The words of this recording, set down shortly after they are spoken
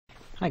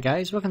Hi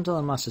guys, welcome to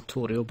another maths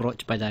tutorial brought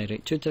to you by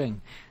Direct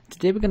Tutoring.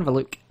 Today we're going to have a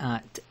look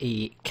at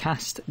a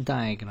cast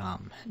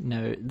diagram.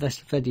 Now this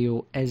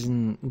video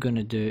isn't going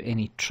to do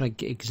any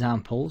trig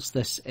examples,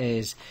 this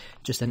is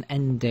just an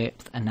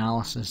in-depth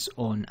analysis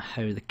on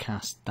how the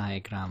cast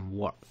diagram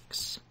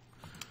works.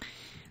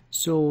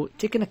 So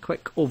taking a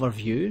quick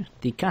overview,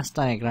 the cast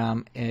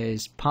diagram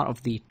is part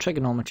of the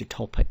trigonometry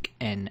topic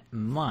in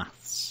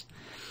maths.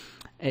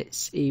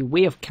 It's a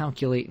way of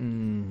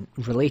calculating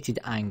related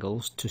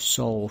angles to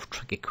solve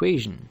trig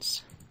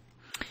equations.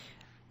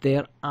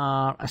 There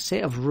are a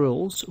set of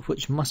rules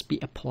which must be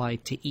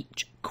applied to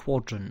each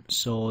quadrant,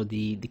 so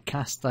the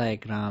cast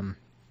diagram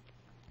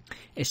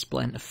is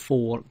split into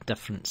 4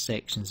 different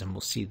sections, and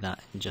we'll see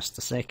that in just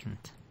a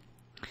second.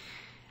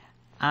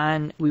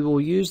 And we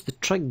will use the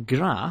trig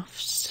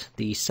graphs,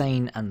 the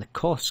sine and the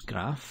cos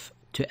graph,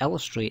 to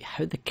illustrate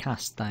how the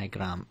cast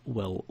diagram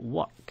will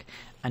work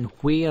and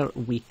where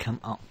we come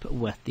up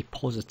with the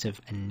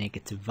positive and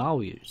negative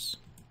values.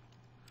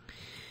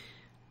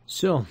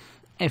 So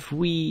if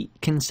we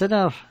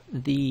consider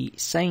the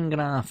sine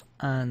graph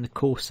and the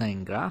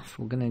cosine graph,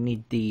 we're going to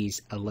need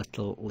these a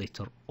little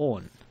later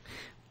on,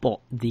 but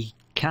the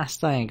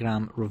cast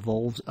diagram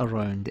revolves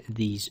around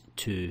these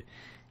two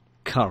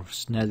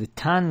curves. Now the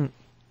tan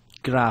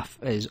graph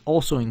is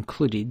also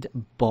included,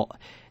 but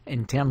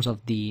in terms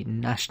of the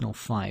National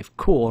 5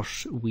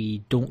 course, we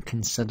don't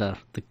consider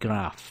the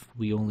graph,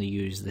 we only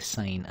use the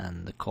sine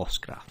and the cos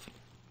graph.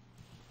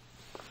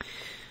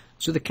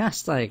 So the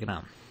cast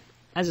diagram,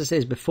 as I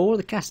said before,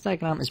 the cast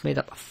diagram is made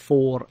up of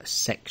 4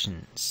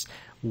 sections,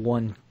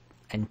 one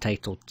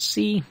entitled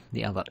C,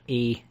 the other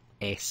A,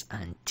 S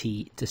and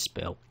T to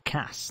spell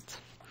cast.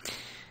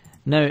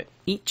 Now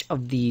each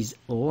of these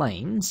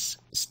lines,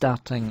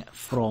 starting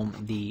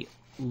from the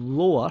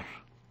lower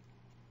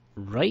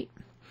right,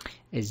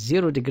 is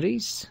 0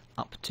 degrees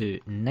up to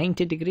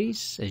 90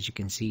 degrees, as you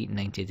can see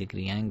 90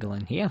 degree angle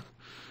in here,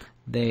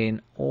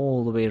 then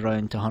all the way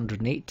around to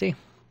 180,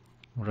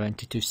 around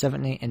to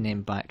 270 and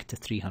then back to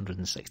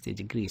 360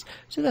 degrees.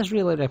 So this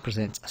really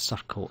represents a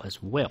circle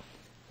as well.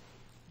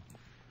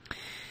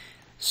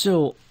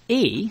 So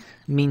A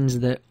means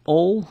that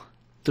all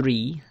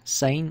 3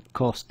 sine,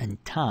 cos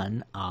and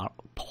tan are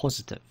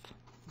positive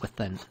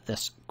within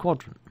this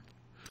quadrant.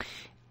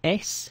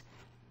 S,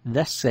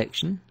 this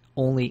section,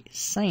 only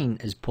sine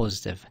is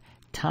positive,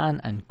 tan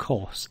and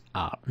cos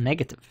are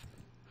negative.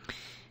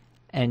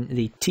 In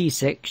the T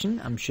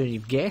section, I'm sure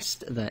you've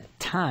guessed that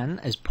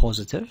tan is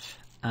positive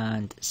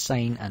and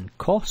sine and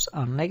cos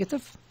are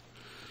negative.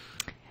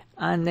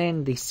 And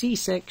then the C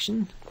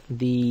section,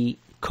 the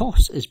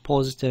cos is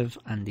positive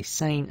and the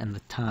sine and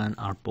the tan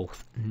are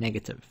both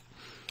negative.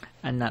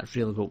 And that's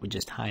really what we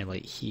just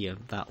highlight here,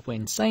 that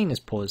when sine is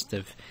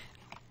positive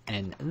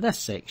in this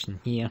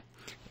section here,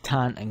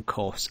 tan and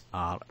cos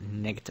are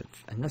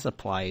negative, and this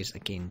applies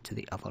again to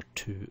the other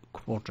 2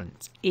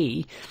 quadrants.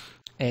 A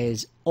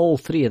is all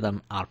 3 of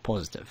them are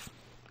positive.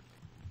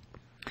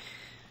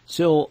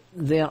 So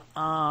there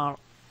are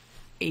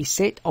a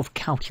set of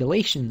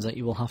calculations that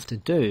you will have to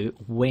do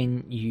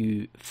when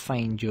you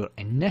find your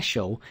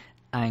initial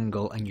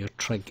angle and your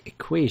trig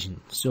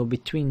equation. So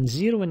between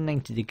 0 and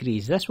 90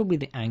 degrees, this will be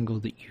the angle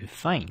that you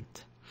find.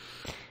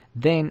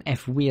 Then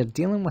if we are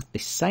dealing with the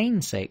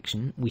sine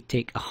section, we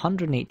take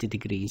 180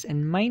 degrees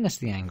and minus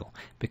the angle,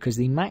 because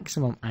the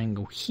maximum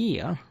angle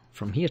here,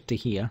 from here to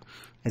here,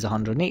 is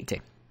 180.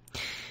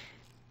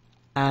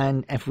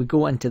 And if we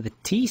go into the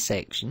T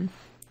section,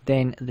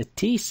 then the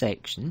T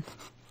section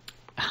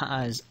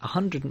has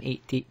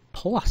 180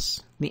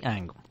 plus the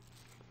angle,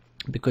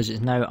 because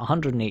it's now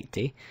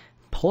 180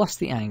 plus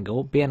the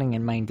angle, bearing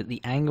in mind that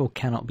the angle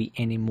cannot be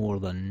any more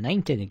than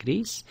 90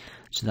 degrees,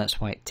 so that's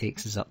why it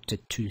takes us up to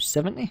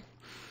 270,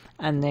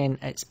 and then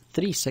it's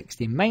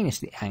 360 minus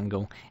the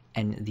angle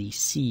in the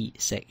C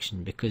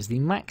section, because the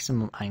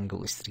maximum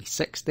angle is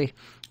 360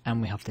 and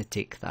we have to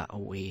take that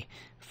away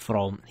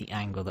from the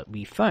angle that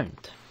we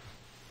found.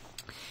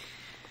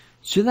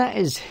 So that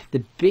is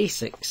the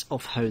basics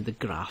of how the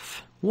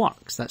graph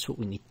works. That's what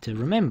we need to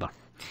remember.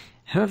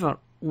 However,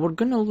 we're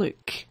going to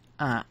look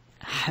at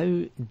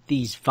how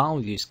these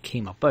values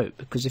came about,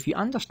 because if you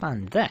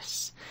understand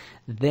this,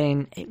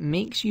 then it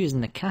makes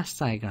using the cast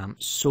diagram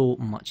so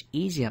much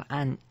easier,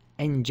 and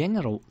in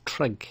general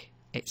trig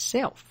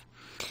itself.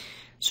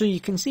 So you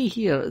can see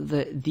here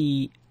that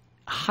the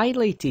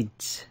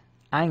highlighted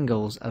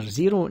angles are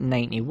 0,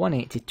 90,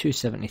 180,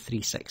 270,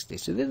 360.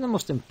 So they're the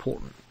most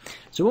important.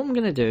 So what I'm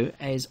going to do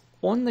is,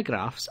 on the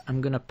graphs,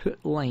 I'm going to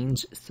put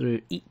lines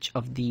through each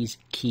of these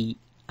key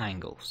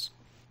angles.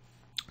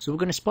 So we're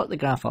going to split the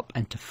graph up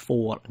into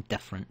 4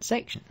 different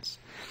sections.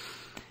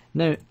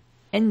 Now,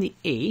 in the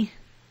A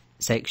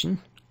section,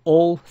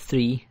 all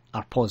 3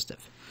 are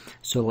positive.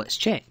 So let's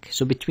check.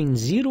 So between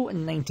 0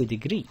 and 90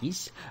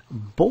 degrees,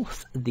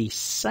 both the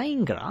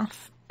sine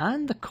graph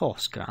and the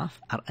cos graph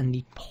are in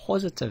the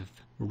positive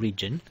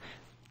region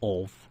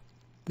of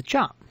the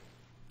chart.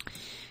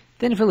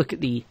 Then if we look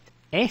at the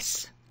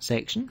S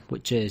section,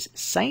 which is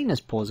sine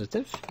is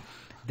positive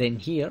Then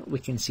here we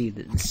can see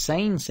that the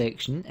sine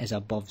section is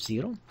above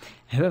 0.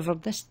 However,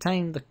 this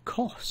time the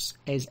cos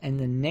is in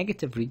the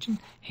negative region,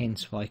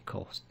 hence why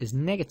cos is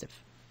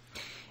negative.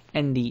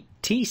 In the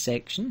t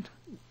section,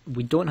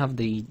 we don't have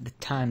the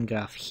tan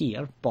graph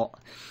here, but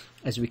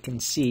as we can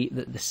see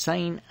that the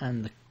sine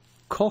and the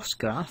cos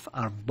graph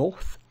are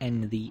both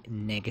in the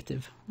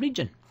negative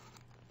region,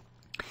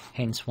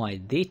 hence why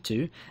they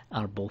too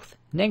are both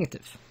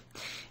negative.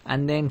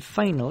 And then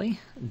finally,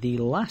 the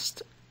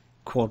last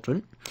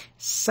quadrant,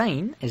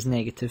 sine is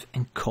negative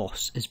and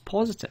cos is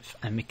positive,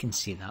 and we can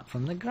see that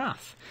from the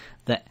graph,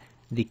 that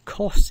the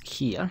cos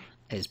here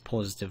is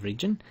positive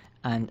region,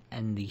 and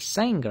in the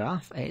sine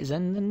graph it is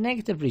in the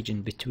negative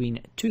region between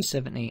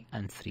 270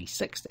 and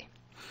 360.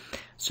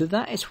 So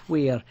that is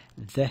where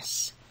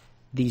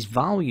these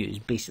values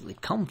basically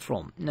come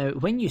from. Now,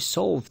 when you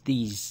solve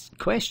these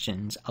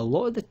questions, a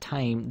lot of the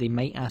time they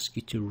might ask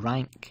you to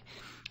rank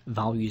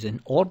values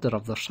in order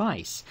of their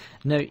size.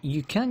 Now,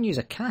 you can use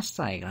a cast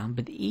diagram,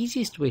 but the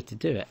easiest way to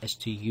do it is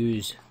to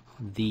use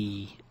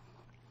the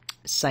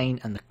sine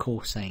and the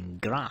cosine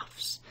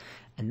graphs,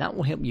 and that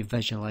will help you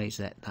visualize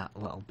it that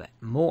little bit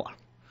more.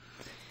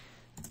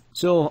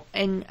 So,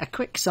 in a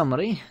quick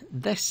summary,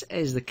 this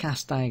is the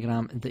cast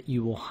diagram that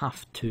you will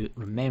have to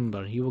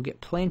remember. You will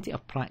get plenty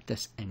of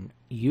practice in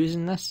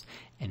using this,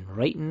 in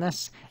writing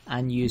this,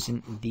 and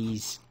using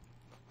these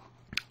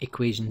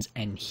equations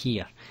in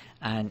here.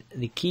 And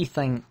the key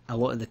thing a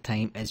lot of the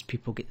time is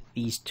people get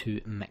these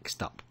two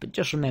mixed up. But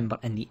just remember,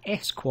 in the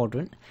S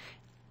quadrant,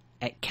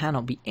 it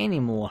cannot be any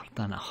more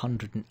than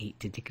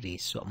 180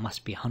 degrees, so it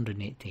must be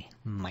 180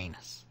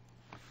 minus.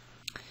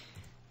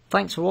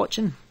 Thanks for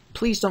watching.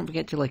 Please don't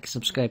forget to like and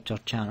subscribe to our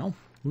channel.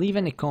 Leave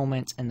any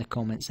comments in the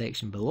comment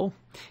section below.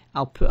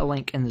 I'll put a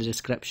link in the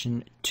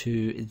description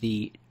to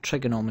the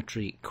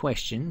trigonometry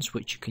questions,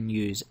 which you can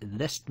use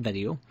this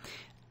video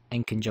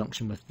in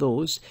conjunction with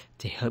those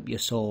to help you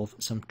solve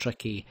some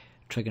tricky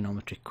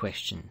trigonometry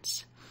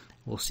questions.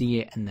 We'll see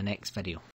you in the next video.